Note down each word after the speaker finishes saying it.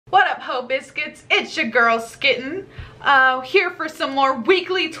What up, Ho Biscuits? It's your girl Skitten. Here for some more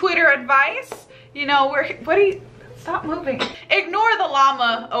weekly Twitter advice. You know, stop moving. Ignore the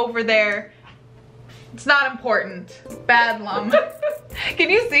llama over there. It's not important. Bad llama. Can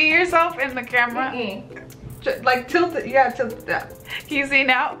you see yourself in the camera? Like tilt it, yeah, tilt it down. Can you see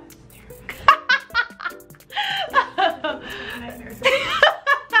now?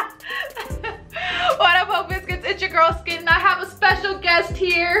 What up, Ho Biscuits? It's your girl Skitten. I have a special guest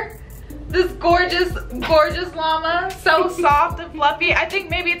here. This gorgeous, gorgeous llama. So soft and fluffy. I think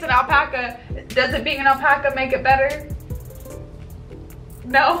maybe it's an alpaca. Does it being an alpaca make it better?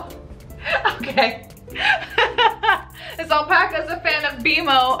 No? Okay. This alpaca's a fan of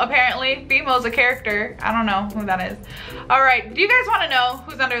BMO, apparently. BMO's a character. I don't know who that is. Alright, do you guys want to know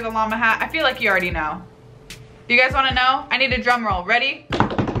who's under the llama hat? I feel like you already know. Do you guys want to know? I need a drum roll. Ready?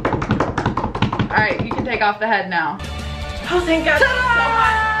 Alright, you can take off the head now. Oh, thank God.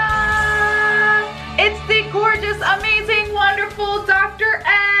 It's the gorgeous, amazing, wonderful Dr.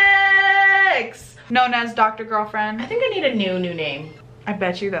 X! Known as Dr. Girlfriend. I think I need a new name. I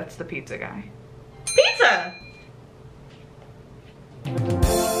bet you that's the pizza guy. Pizza!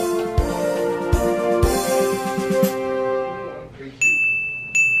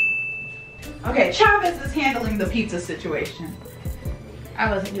 Okay, Chavez is handling the pizza situation. I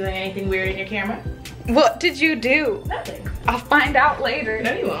wasn't doing anything weird in your camera. What did you do? Nothing. I'll find out later.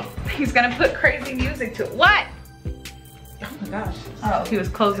 No, you won't. He's gonna put crazy music to it. What? Oh my gosh. Oh, he was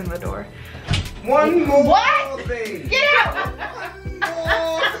closing the door. One more What? thing. Get out! One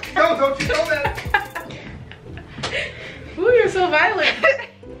more. No, don't you know that? Ooh, you're so violent.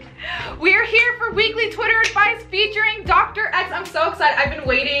 We're here for weekly Twitter advice featuring Dr. X. I'm so excited. I've been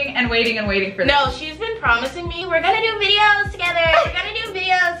waiting and waiting and waiting for this. No, she's been promising me we're gonna do videos together. We're gonna do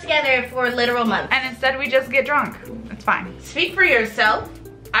videos together for literal months. And instead we just get drunk. It's fine. Speak for yourself.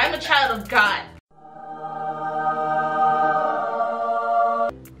 I'm a child of God.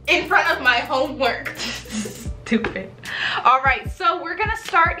 In front of my homework. Stupid. All right, so we're gonna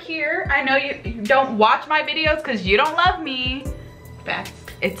start here. I know you don't watch my videos because you don't love me. Facts.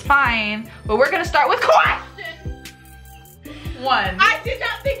 It's fine, but we're gonna start with question 1. I did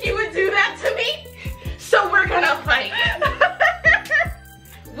not think you would do that to me, so we're gonna fight.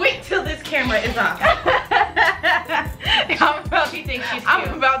 Wait till this camera is off. She thinks she's cute.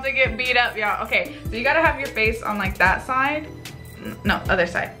 I'm about to get beat up, y'all. Okay, so you gotta have your face on like that side. No, other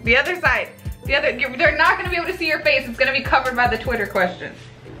side. The other side. They're not gonna be able to see your face. It's gonna be covered by the Twitter questions.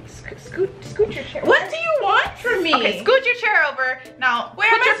 Scoot your chair. What do you want from me? Okay, scoot your chair over. Now, Where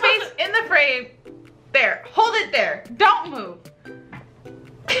put am I your face in the frame. There, hold it there. Don't move.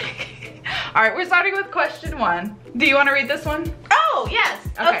 All right, we're starting with question 1. Do you want to read this one? Oh, yes.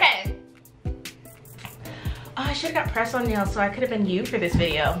 Okay. Oh, I should have got press-on nails so I could have been you for this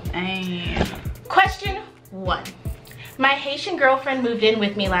video. Question 1. My Haitian girlfriend moved in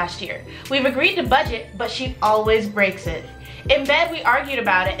with me last year. We've agreed to budget, but she always breaks it. In bed, we argued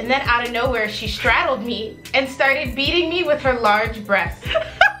about it, and then out of nowhere, she straddled me and started beating me with her large breasts.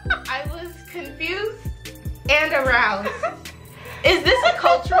 I was confused and aroused. Is this a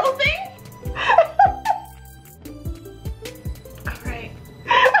cultural thing? Alright.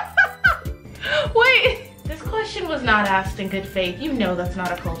 Wait. This question was not asked in good faith. You know that's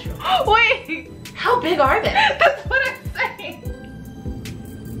not a cultural thing. Wait. How big are they? That's what I'm saying.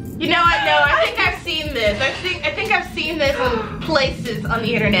 You know, I think I've seen this. I think I've seen this in places on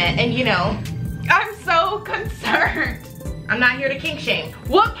the internet, and you know. I'm so concerned. I'm not here to kink shame.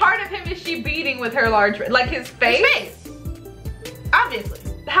 What part of him is she beating with her large, like his face? His face. Obviously.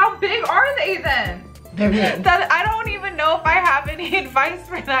 How big are they then? They're big. I don't even know if I have any advice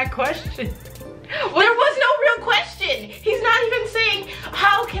for that question. There was no real question. He's not even saying,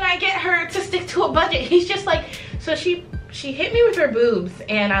 how can I get her to stick to a budget? He's just like, so she hit me with her boobs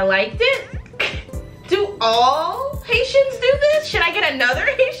and I liked it. Do all Haitians do this? Should I get another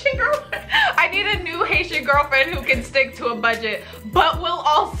Haitian girlfriend? I need a new Haitian girlfriend who can stick to a budget, but will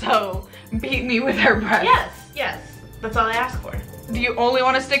also beat me with her breasts. Yes. That's all I ask for. Do you only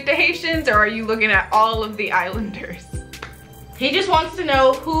want to stick to Haitians, or are you looking at all of the islanders? He just wants to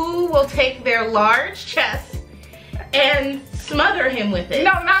know who will take their large chest and smother him with it.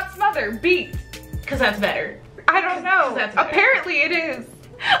 No, not smother, beat. Because that's better. I don't know. That's better. Apparently it is.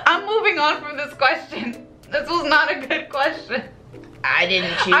 I'm moving on from this question. This was not a good question. I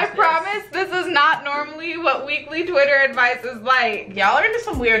didn't choose I this. promise this is not normally what weekly Twitter advice is like. Y'all are into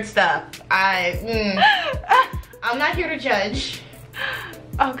some weird stuff. I'm not here to judge.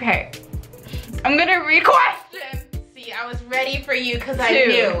 Okay. I'm gonna read question. See, I was ready for you because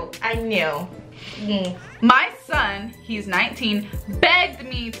 2. I knew. My son, he's 19, begged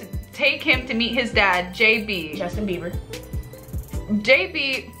me to take him to meet his dad, JB. Justin Bieber.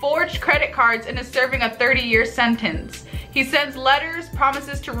 JB forged credit cards and is serving a 30-year sentence. He sends letters,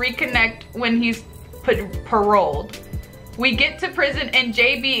 promises to reconnect when he's paroled. We get to prison and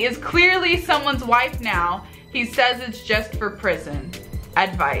JB is clearly someone's wife now. He says it's just for prison.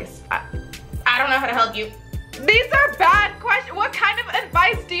 Advice. I don't know how to help you. These are bad questions. What kind of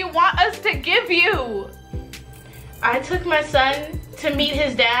advice do you want us to give you? I took my son to meet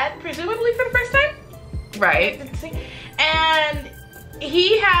his dad, presumably for the first time. Right. And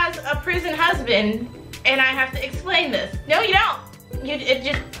he has a prison husband, and I have to explain this. No, you don't.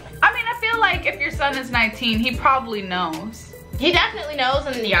 I mean, I feel like if your son is 19, he probably knows. He definitely knows,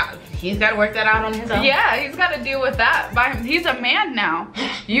 and yeah, he's got to work that out on his own. Yeah, he's got to deal with that by him. He's a man now.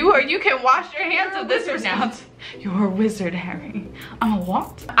 You can wash your hands of this response. You're a wizard, Harry. I'm a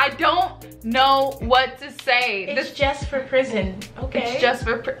what? I don't know what to say. It's just for prison. Okay. It's just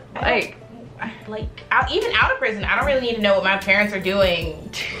for even out of prison, I don't really need to know what my parents are doing.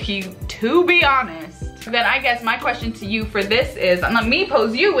 To be honest. Then I guess my question to you for this is, and let me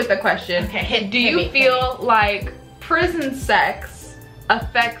pose you with a question. Okay, do you feel like prison sex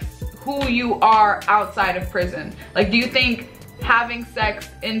affects who you are outside of prison? Like, do you think having sex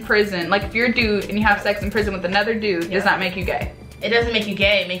in prison, like if you're a dude and you have sex in prison with another dude, does that make you gay? It doesn't make you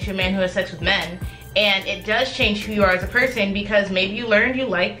gay, it makes you a man who has sex with men. And it does change who you are as a person because maybe you learned you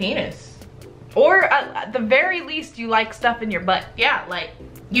like penis. Or at the very least, you like stuff in your butt. Yeah, like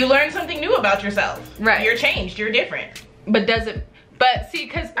you learned something new about yourself. Right. You're changed, you're different. But see,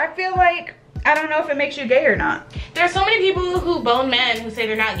 cause I feel like, I don't know if it makes you gay or not. There are so many people who bone men who say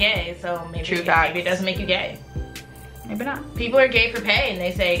they're not gay, so maybe it doesn't make you gay. Maybe not. People are gay for pay and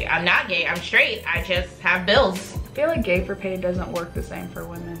they say, I'm not gay, I'm straight, I just have bills. I feel like gay for pay doesn't work the same for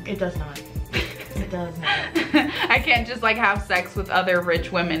women. It does not. It does not. I can't just like have sex with other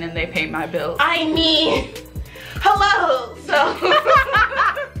rich women and they pay my bills. I mean, hello. So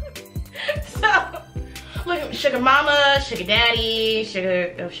look, sugar mama, sugar daddy,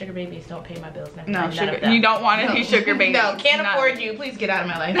 sugar babies don't pay my bills. No, you don't want any sugar babies. No, can't afford you. Please get out of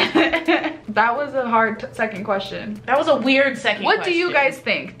my life. That was a hard second question. That was a weird second question. What do you guys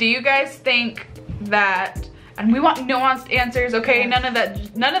think? Do you guys think that, and we want nuanced answers, okay?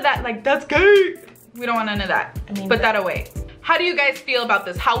 Yes. None of that like, that's gay. We don't want none of that. I mean, put that away. How do you guys feel about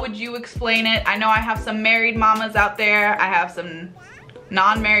this? How would you explain it? I know I have some married mamas out there. I have some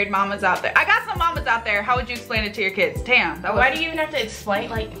non-married mamas out there. I got some mamas out there. How would you explain it to your kids? Damn. Why do you even have to explain,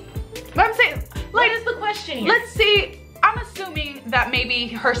 like, but I'm saying, like, what is the question here? Let's see, I'm assuming that maybe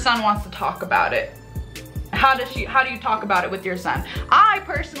her son wants to talk about it. How do you talk about it with your son? I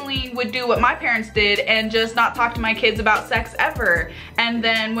personally would do what my parents did and just not talk to my kids about sex ever. And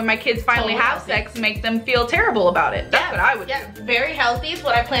then when my kids finally have sex, make them feel terrible about it. That's what I would do. Very healthy is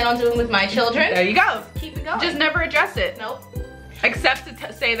what I plan on doing with my children. There you go. Keep it going. Just never address it. Nope. Except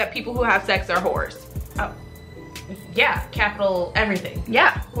to say that people who have sex are whores. Oh. Yeah, capital everything.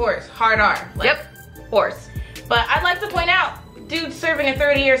 Yeah. Whores, hard R. Like. Yep, whores. But I'd like to point out, dude's serving a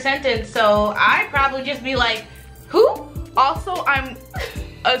 30-year sentence, so I'd probably just be like, who? Also, I'm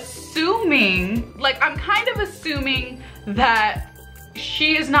assuming, like, I'm kind of assuming that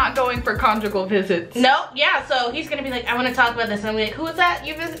she is not going for conjugal visits. No, yeah, so he's gonna be like, I wanna talk about this, and I'm like, who is that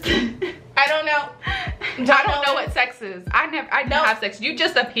you visit? I don't know. I don't know what sex is. I didn't have sex. You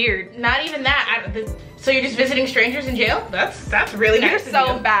just appeared. Not even that. So you're just visiting strangers in jail? That's really nice. You're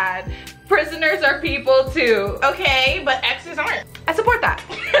so bad. Prisoners are people too. Okay, but exes aren't. I support that.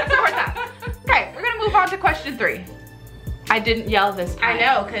 I support that. Okay, we're gonna move on to question 3. I didn't yell this time. I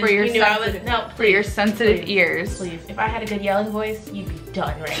know, because you knew I was, no, please, for your sensitive ears. Please, if I had a good yelling voice, you'd be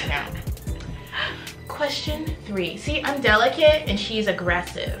done right now. Question 3. See, I'm delicate and she's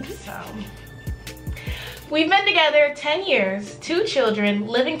aggressive, so. We've been together 10 years, 2 children,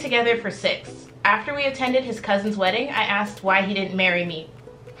 living together for 6. After we attended his cousin's wedding, I asked why he didn't marry me.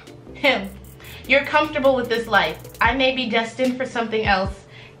 Him. You're comfortable with this life. I may be destined for something else.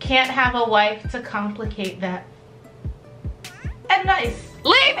 Can't have a wife to complicate that. Advice.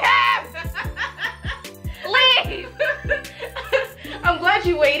 Leave him! Leave! I'm glad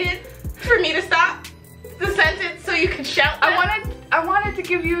you waited for me to stop the sentence so you could shout that. I wanted to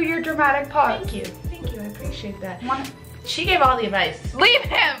give you your dramatic pause. Thank you. Thank you. I appreciate that. She gave all the advice. Leave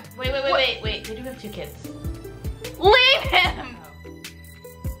him! Wait. They do have 2 kids. Leave him!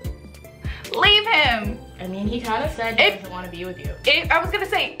 Leave him! I mean, he kind of said he doesn't want to be with you. I was gonna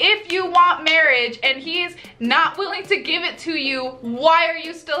say, if you want marriage and he's not willing to give it to you, why are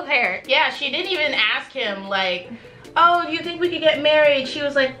you still there? Yeah, she didn't even ask him, like, oh, do you think we could get married? She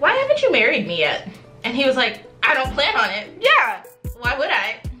was like, why haven't you married me yet? And he was like, I don't plan on it. Yeah. Why would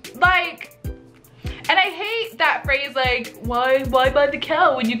I? Like, and I hate that phrase, like, why buy the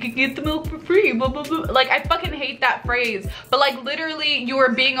cow when you can get the milk for free, blah, blah, blah. Like, I fucking hate that phrase. But like, literally, you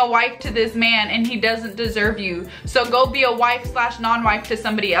are being a wife to this man and he doesn't deserve you. So go be a wife / non-wife to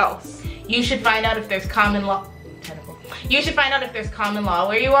somebody else. You should find out if there's common law. You should find out if there's common law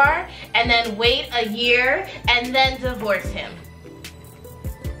where you are, and then wait a year and then divorce him.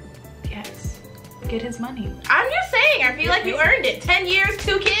 Yes. Get his money. I'm just saying, I feel like you earned it. 10 years,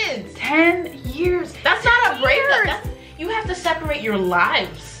 2 kids. 10 years. That's not a breakup. You have to separate your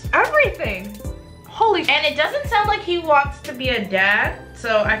lives. Everything. Holy shit. And it doesn't sound like he wants to be a dad,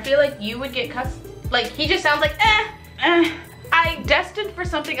 so I feel like you would get custody. Like, he just sounds like, I destined for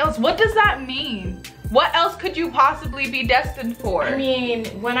something else. What does that mean? What else could you possibly be destined for? I mean,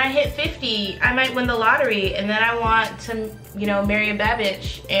 when I hit 50, I might win the lottery, and then I want to, you know, marry a bad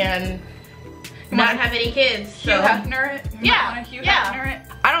bitch and not have any kids. Hugh Hefner it? Yeah. Hugh Hefner it?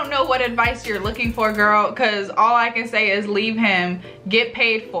 I don't know what advice you're looking for, girl, because all I can say is leave him, get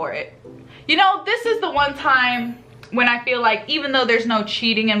paid for it. You know, this is the one time when I feel like even though there's no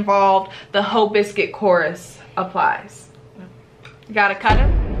cheating involved, the Hoe Biscuit chorus applies. You gotta cut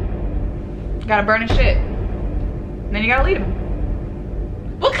him. You gotta burn his shit. And then you gotta leave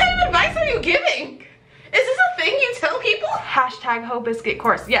him. What kind of advice are you giving? Is this a thing you tell people? Hashtag Hoe Biscuit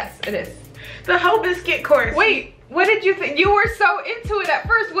course. Yes, it is. The Hoe Biscuit course. Wait, what did you think? You were so into it at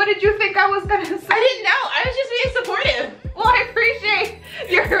first. What did you think I was gonna say? I didn't know. I was just being supportive. Well, I appreciate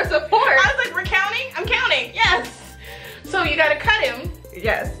your support. I was like, we're counting? I'm counting. Yes. So you gotta cut him.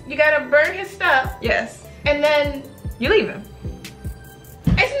 Yes. You gotta burn his stuff. Yes. And then you leave him.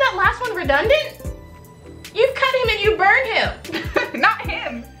 Isn't that last one redundant? You cut him and you burn him. Not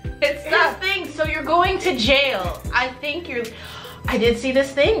him. It's his thing. So you're going to jail. I did see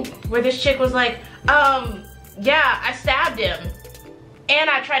this thing where this chick was like, yeah, I stabbed him and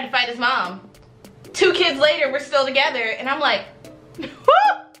I tried to fight his mom. 2 kids later, we're still together. And I'm like,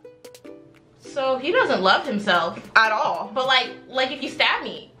 so he doesn't love himself at all. But like if you stab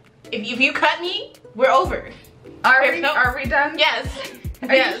me, if you cut me, we're over. Are we done? Yes.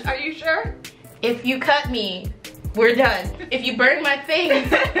 Yes. Are you sure? If you cut me, we're done. If you burn my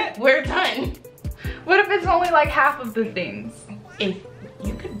things, we're done. What if it's only like half of the things? If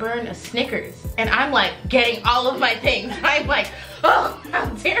you could burn a Snickers and I'm like getting all of my things, I'm like, oh, how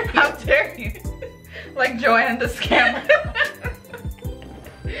dare you? How dare you? Like Joanne the scammer.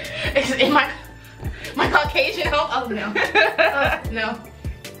 In my Caucasian home? Oh no. Oh, no.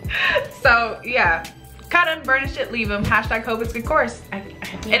 So yeah. Cut him, burn his shit, leave him. Hashtag Hoe Biscuit course.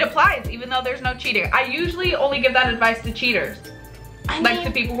 It applies even though there's no cheating. I usually only give that advice to cheaters. Like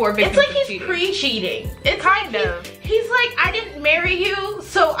to people who are victims of cheating. It's like he's pre-cheating. It's kind of. He's like, I didn't marry you,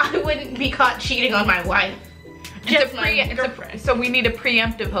 so I wouldn't be caught cheating on my wife. So we need a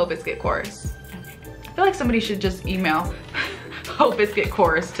preemptive Hoe Biscuit chorus. I feel like somebody should just email Hoe Biscuit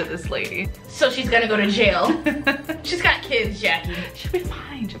chorus to this lady. So she's gonna go to jail. She's got kids, Jackie. She'll be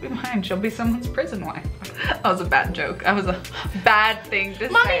fine, she'll be fine. She'll be someone's prison wife. That was a bad joke. That was a bad thing to say.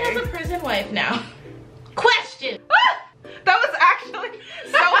 Mommy has a prison wife now. Question. That was actually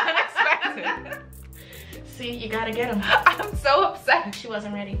so unexpected. See, you gotta get him. I'm so upset. She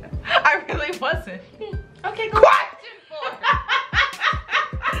wasn't ready. I really wasn't. Okay, go. Question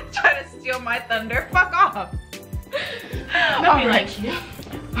 4. Trying to steal my thunder. Fuck off. Nobody likes you.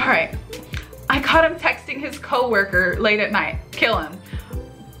 All right. I caught him texting his coworker late at night. Kill him.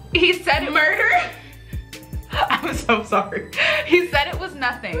 He said murder? I'm so sorry. He said it was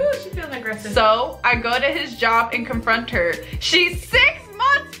nothing. Ooh, she's feeling aggressive. So I go to his job and confront her. She's 6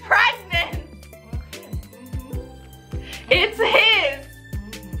 months pregnant. It's his.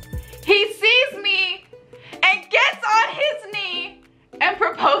 He sees me and gets on his knee and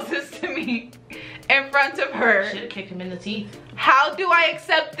proposes to me in front of her. Should have kicked him in the teeth. How do I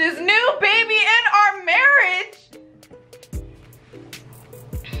accept this new baby in our marriage?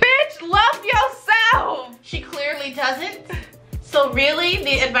 Bitch, love yourself. She clearly doesn't. So really,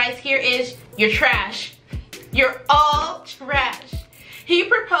 the advice here is you're trash. You're all trash. He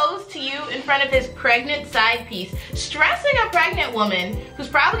proposed to you in front of his pregnant side piece, stressing a pregnant woman who's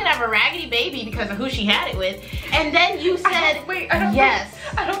probably gonna have a raggedy baby because of who she had it with, and then you said, yes.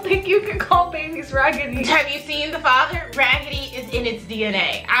 I don't think you can call babies raggedy. Have you seen the father? Raggedy is in its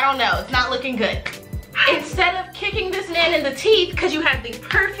DNA. I don't know, it's not looking good. Instead of kicking this man in the teeth, because you had the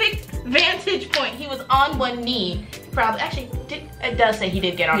perfect vantage point, he was on one knee. Probably, actually, it does say he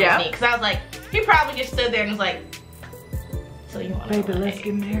did get on his knee, because I was like, he probably just stood there and was like, so you want to baby, let's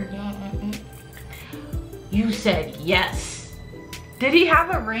get married. You said yes. Did he have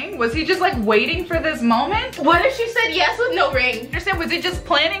a ring? Was he just like waiting for this moment? What if she said yes with no ring? Understand? Was he just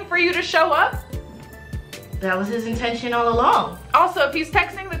planning for you to show up? That was his intention all along. Also, if he's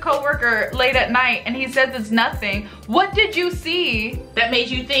texting the coworker late at night and he says it's nothing, what did you see that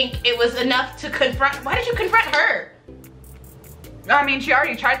made you think it was enough to confront? Why did you confront her? I mean, she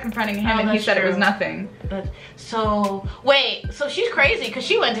already tried confronting him and he said it was nothing. But so, wait, so she's crazy because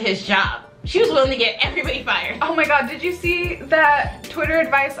she went to his job. She was willing to get everybody fired. Oh my God, did you see that Twitter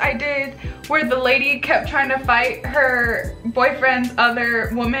advice I did where the lady kept trying to fight her boyfriend's other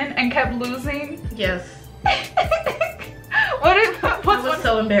woman and kept losing? Yes. That was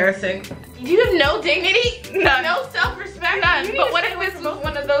so embarrassing. Do you have no dignity? None. No self-respect? None. But what if this was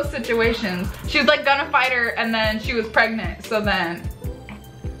one of those situations? She was like gonna fight her and then she was pregnant, so then.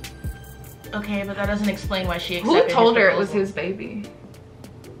 Okay, but that doesn't explain why she accepted. Who told her it was his baby?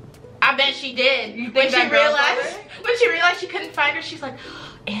 I bet she did. You think when that she realized she couldn't find her, she's like,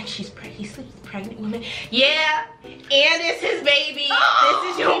 oh, and he's sleeps with a pregnant woman. Yeah, and it's his baby.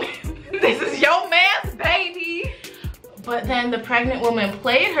 This is your man's baby. But then the pregnant woman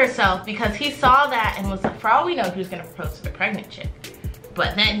played herself because he saw that and was like, for all we know, he was gonna propose to the pregnant chick.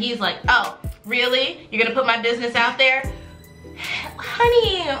 But then he's like, oh, really? You're gonna put my business out there?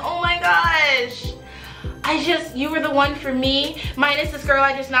 Honey, oh my gosh. You were the one for me, minus this girl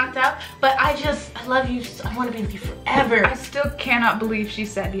I just knocked out, but I love you, I wanna be with you forever. I still cannot believe she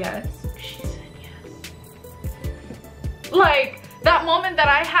said yes. She said yes. Like, that moment that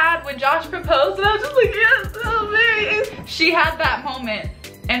I had when Josh proposed, and I was just like, yes, oh man. She had that moment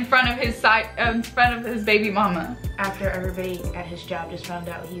in front of his baby mama. After everybody at his job just found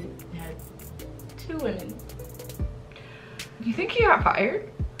out he had 2 women. You think he got fired?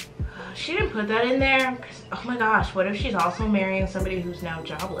 She didn't put that in there. Oh my gosh, what if she's also marrying somebody who's now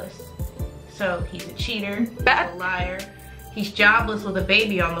jobless? So he's a cheater, he's a liar. He's jobless with a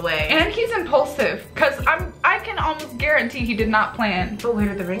baby on the way. And he's impulsive, because I can almost guarantee he did not plan. But where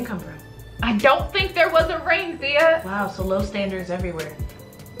did the ring come from? I don't think there was a ring, Thea. Wow, so low standards everywhere.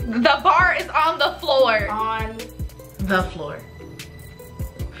 The bar is on the floor. On the floor.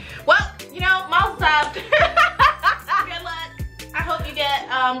 Well, you know, mazel tov. Good luck. I hope you get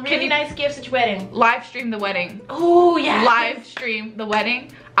really nice gifts at your wedding. Live stream the wedding. Oh, yeah. Live stream the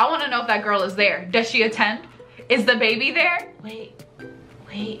wedding. I want to know if that girl is there. Does she attend? Is the baby there? Wait.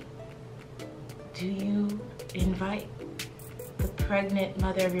 Do you invite the pregnant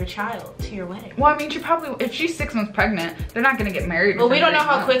mother of your child to your wedding? Well, I mean, if she's 6 months pregnant, they're not gonna get married. Well, we don't know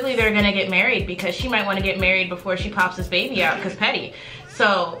how quickly they're gonna get married because she might want to get married before she pops this baby out because petty.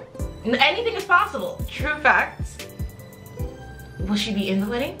 So, anything is possible. True facts. Will she be in the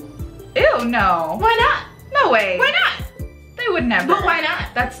wedding? Ew, no. Why not? No way. Why not? They would never. But why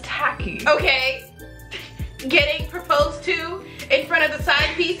not? That's tacky. Okay. Getting proposed to in front of the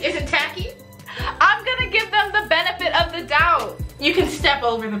side piece isn't tacky? I'm gonna give them the benefit of the doubt. You can step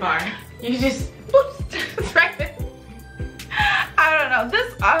over the bar. You just, whoops, it's right there. I don't know.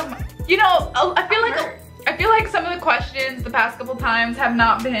 This, you know, I feel like some of the questions the past couple times have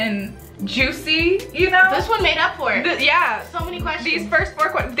not been juicy, you know? This one made up for it. Yeah. So many questions. These first 4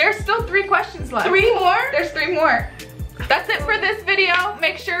 questions. There's still 3 questions left. 3 more? There's 3 more. That's it for this video.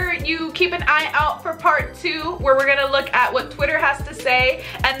 Make sure you keep an eye out for part 2 where we're gonna look at what Twitter has to say,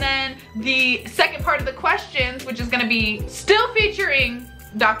 and then the second part of the questions, which is gonna be still featuring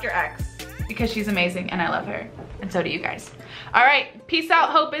Dr. X because she's amazing and I love her, and so do you guys. All right, peace out,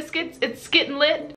 Hope Biscuits. It's Skittin' Lit.